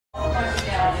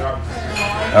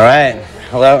All right.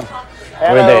 Hello.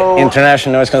 Hello. We're the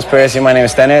International Noise Conspiracy. My name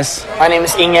is Dennis. My name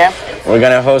is Inge. We're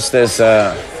going to host this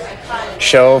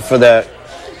show for the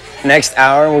next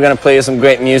hour. We're going to play you some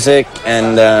great music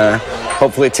and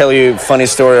hopefully tell you a funny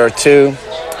story or two.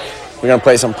 We're going to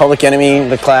play some Public Enemy,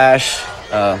 The Clash,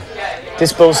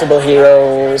 Disposable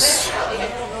Heroes,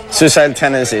 Suicidal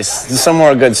Tendencies, some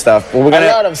more good stuff. But we're gonna,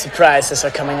 a lot of surprises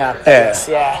are coming up.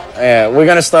 Yeah. We're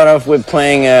going to start off with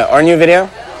playing our new video.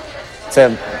 It's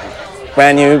a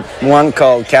brand new one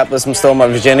called Capitalism Stole My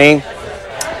Virginity.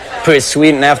 Pretty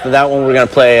sweet, and after that one we're going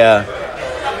to play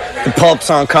the pulp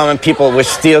song Common People,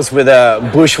 which deals with a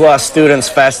bourgeois student's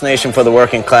fascination for the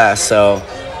working class. So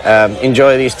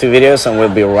enjoy these two videos and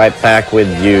we'll be right back with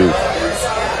you.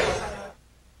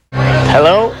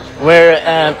 Hello, we're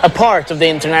a part of the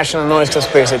International Noise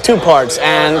Conspiracy, 2 parts,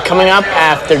 and coming up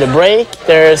after the break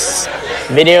there's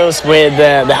videos with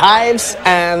the Hives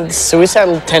and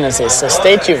Suicidal Tendencies, so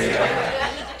stay tuned.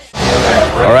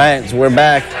 Alright, so we're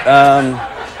back.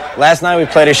 Last night we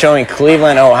played a show in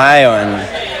Cleveland, Ohio,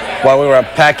 and while we were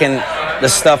packing the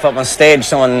stuff up on stage,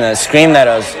 someone screamed at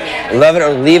us, "Love it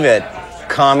or leave it,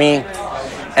 commie."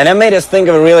 And that made us think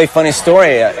of a really funny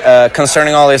story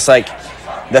concerning all this, like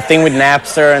the thing with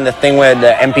Napster and the thing with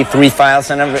the MP3 files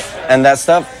and that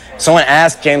stuff. Someone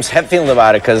asked James Hetfield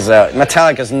about it because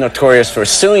Metallica is notorious for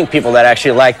suing people that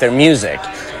actually like their music.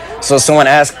 So someone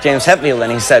asked James Hetfield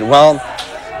and he said, well,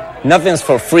 nothing's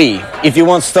for free. If you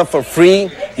want stuff for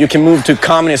free, you can move to a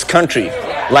communist country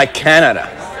like Canada.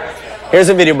 Here's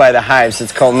a video by the Hives.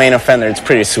 It's called Main Offender. It's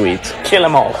pretty sweet. Kill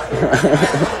them all.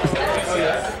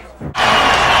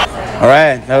 All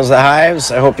right, that was the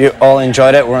Hives. I hope you all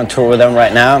enjoyed it. We're on tour with them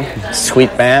right now.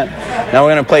 Sweet band. Now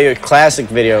we're going to play you a classic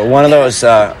video. One of those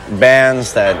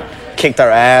bands that kicked our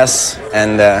ass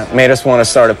and made us want to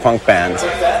start a punk band.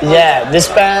 Yeah, this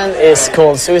band is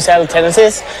called Suicidal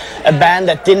Tendencies, a band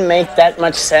that didn't make that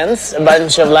much sense. A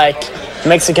bunch of like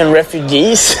Mexican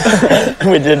refugees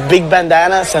with the big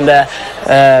bandanas and the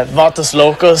Vatos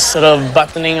Locos sort of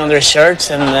buttoning on their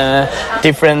shirts and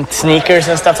different sneakers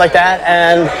and stuff like that,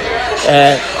 and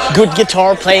good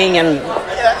guitar playing and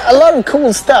a lot of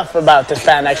cool stuff about this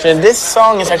band actually. This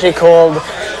song is actually called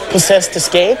Possessed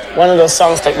Escape, one of those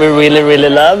songs that we really, really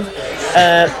love.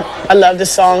 I love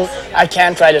this song. I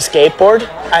can't ride a skateboard.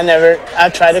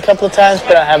 I've tried a couple of times,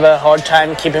 but I have a hard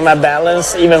time keeping my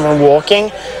balance even when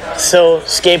walking. So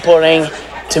skateboarding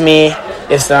to me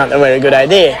is not a very good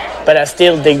idea, but I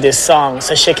still dig this song,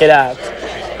 so check it out.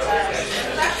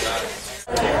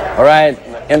 All right,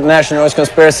 International Noise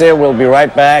Conspiracy. We'll be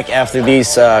right back after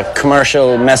these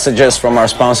commercial messages from our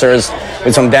sponsors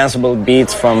with some danceable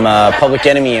beats from Public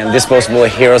Enemy and Disposable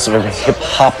Heroes of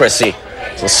Hiphoprisy.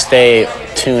 So stay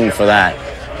tuned for that.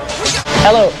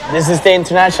 Hello, this is the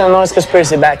International Noise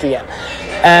Conspiracy back again.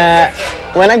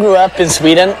 When I grew up in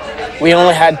Sweden, we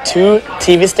only had 2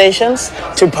 TV stations,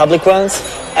 2 public ones,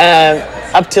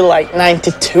 up till like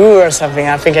 92 or something.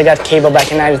 I think I got cable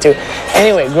back in 92.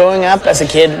 Anyway, growing up as a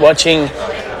kid watching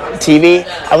TV,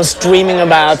 I was dreaming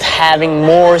about having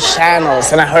more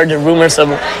channels, and I heard the rumors of,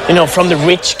 from the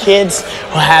rich kids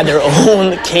who had their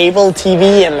own cable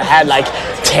TV and had like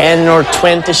 10 or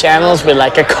 20 channels with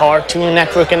like a Cartoon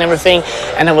Network and everything,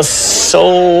 and I was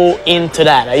so into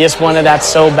that. I just wanted that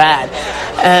so bad.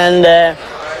 And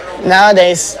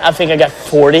nowadays, I think I got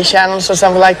 40 channels or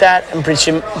something like that, and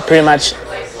pretty much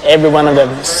every one of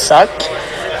them suck.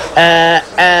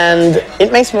 And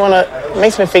it makes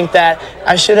me think that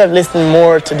I should have listened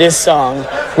more to this song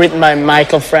written by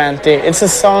Michael Franti. It's a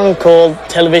song called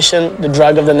Television, the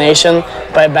Drug of the Nation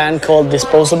by a band called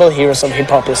Disposable Heroes of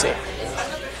Hiphoprisy.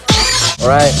 All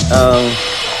right,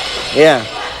 yeah,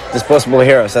 Disposable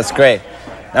Heroes, that's great.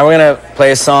 Now we're going to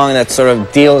play a song that sort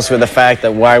of deals with the fact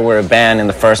that why we're a band in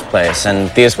the first place,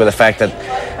 and deals with the fact that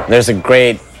there's a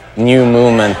great new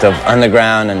movement of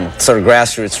underground and sort of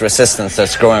grassroots resistance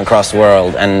that's growing across the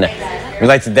world. And we'd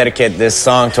like to dedicate this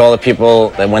song to all the people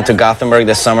that went to Gothenburg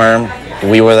this summer.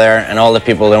 We were there, and all the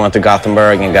people that went to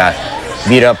Gothenburg and got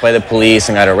beat up by the police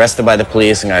and got arrested by the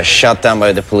police and got shot down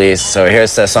by the police. So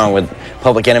here's the song with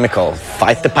Public Enemy called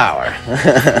Fight the Power.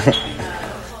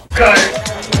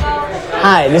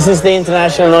 Hi, this is the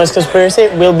International Noise Conspiracy.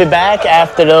 We'll be back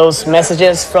after those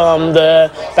messages from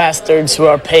the bastards who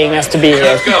are paying us to be here.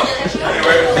 Let's go.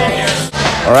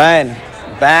 All right,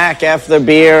 back after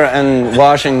beer and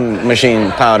washing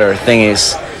machine powder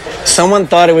thingies. Someone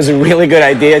thought it was a really good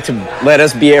idea to let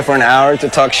us be here for an hour to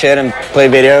talk shit and play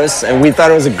videos, and we thought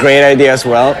it was a great idea as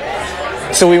well.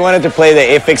 So we wanted to play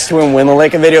the aphex Twin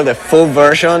windowlicker video, the full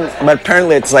version, but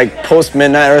apparently it's like post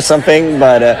midnight or something,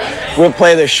 but we'll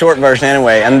play the short version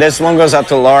anyway. And this one goes out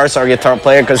to Lars, our guitar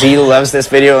player, because he loves this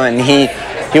video, and he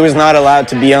was not allowed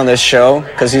to be on this show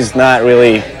because he's not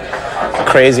really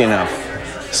crazy enough.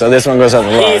 So this one goes out to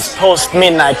Lars. He's post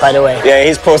midnight, by the way. Yeah,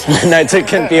 he's post midnight, so he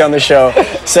can't be on the show.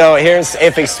 So here's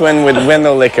aphex Twin with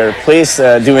windowlicker. Please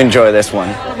do enjoy this one.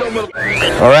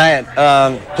 All right,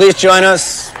 please join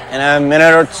us in a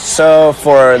minute or so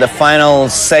for the final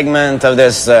segment of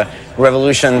this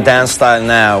Revolution dance style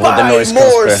now with the noise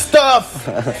more conspiracy. stuff.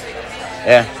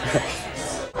 Yeah.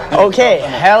 Okay,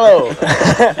 hello.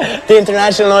 The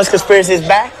International Noise Conspiracy is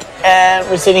back.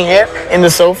 We're sitting here in the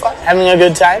sofa, having a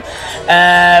good time.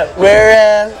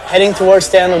 We're heading towards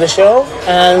the end of the show,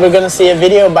 and we're gonna see a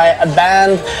video by a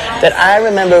band that I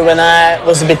remember when I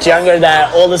was a bit younger,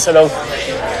 that all the sort of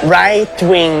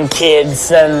right-wing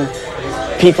kids and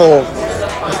people,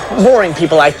 boring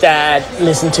people like that,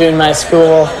 listened to in my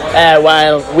school,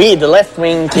 while we, the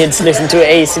left-wing kids, listen to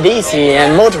AC/DC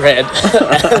and Motorhead.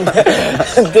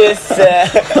 And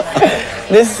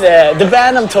the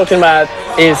band I'm talking about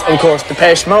is, of course,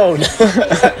 Depeche Mode,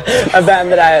 a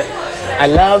band that I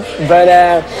love. But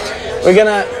we're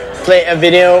gonna play a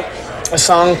video, a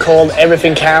song called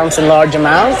 "Everything Counts in Large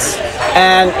Amounts,"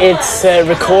 and it's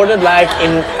recorded like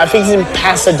in, I think it's in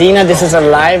Pasadena. This is a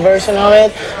live version of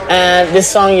it, and this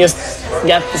song just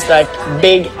got this like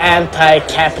big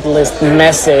anti-capitalist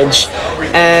message,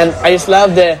 and I just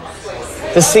love the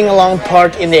sing-along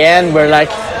part in the end where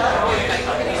like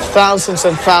thousands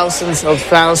and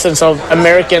thousands of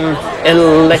American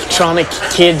electronic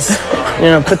kids, you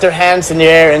know, put their hands in the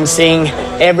air and sing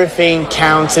 "Everything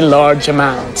Counts in Large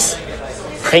Amounts."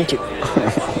 Thank you.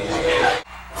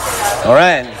 All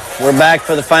right, we're back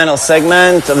for the final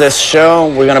segment of this show.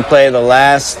 We're gonna play the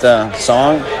last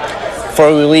song.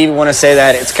 Before we leave, we want to say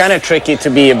that it's kind of tricky to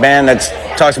be a band that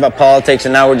talks about politics,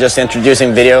 and now we're just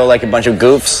introducing video like a bunch of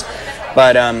goofs.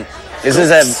 But this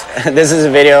is a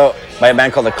video by a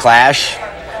band called The Clash.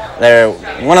 They're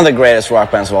one of the greatest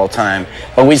rock bands of all time.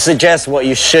 But we suggest what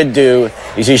you should do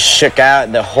is you check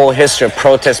out the whole history of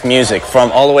protest music,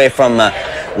 from all the way from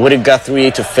Woody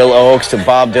Guthrie to Phil Oakes to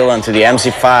Bob Dylan to the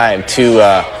MC5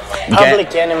 to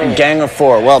Public Enemy. Gang of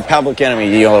Four. Well, Public Enemy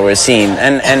you already seen,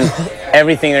 and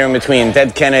everything there in between.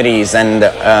 Dead Kennedys and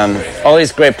all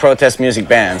these great protest music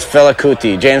bands. Fela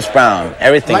Kuti, James Brown,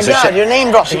 everything. My God, your name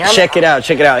dropping. Check it out.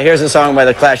 Check it out. Here's a song by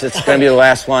The Clash. It's going to be the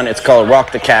last one. It's called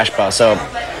 "Rock the Casbah." So,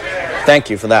 thank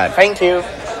you for that. Thank you.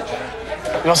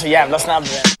 Det var så jävla snabb.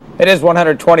 It is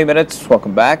 120 minutes.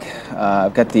 Welcome back.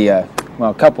 I've got the, well,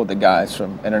 a couple of the guys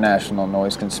from International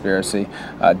Noise Conspiracy,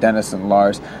 Dennis and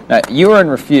Lars. Now, you were in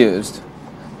Refused.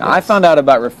 Now, I found out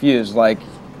about Refused like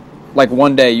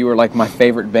one day you were like my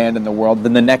favorite band in the world.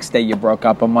 Then the next day you broke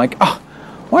up. I'm like, oh,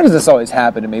 why does this always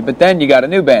happen to me? But then you got a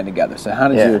new band together. So how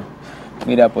did you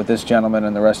meet up with this gentleman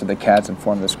and the rest of the cats and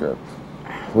form this group?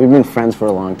 We've been friends for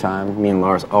a long time. Me and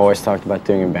Lars always talked about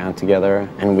doing a band together,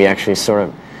 and we actually sort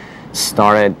of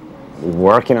started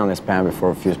working on this band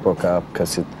before Fuse broke up,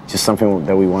 because it's just something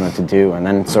that we wanted to do, and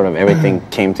then sort of everything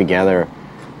came together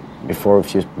before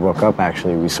Fuse broke up.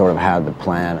 Actually, we sort of had the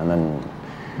plan, and then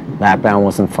that band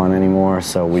wasn't fun anymore,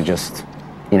 so we just,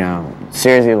 you know,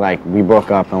 seriously, like, we broke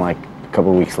up, and like a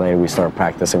couple of weeks later we started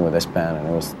practicing with this band, and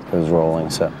it was rolling.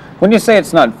 So when you say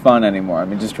it's not fun anymore, I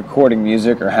mean just recording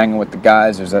music or hanging with the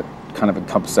guys, or does that kind of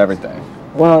encompass everything?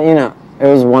 Well, you know, it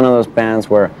was one of those bands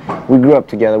where we grew up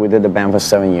together. We did the band for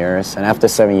 7 years, and after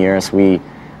 7 years we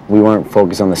weren't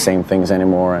focused on the same things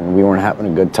anymore, and we weren't having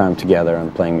a good time together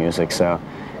and playing music. So,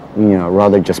 you know,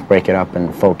 rather just break it up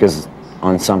and focus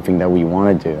on something that we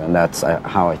want to do, and that's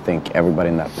how I think everybody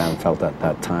in that band felt at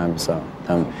that time. So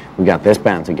we got this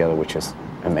band together, which is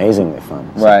amazingly fun.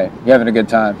 So right, you're having a good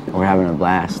time. We're having a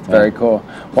blast. Very cool.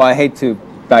 Well, I hate to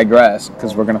digress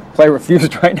because we're going to play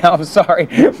Refused right now. I'm sorry,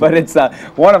 but it's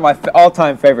one of my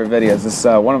all-time favorite videos. It's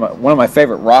one of my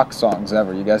favorite rock songs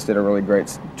ever. You guys did a really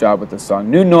great job with this song.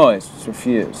 New Noise, it's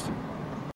Refused.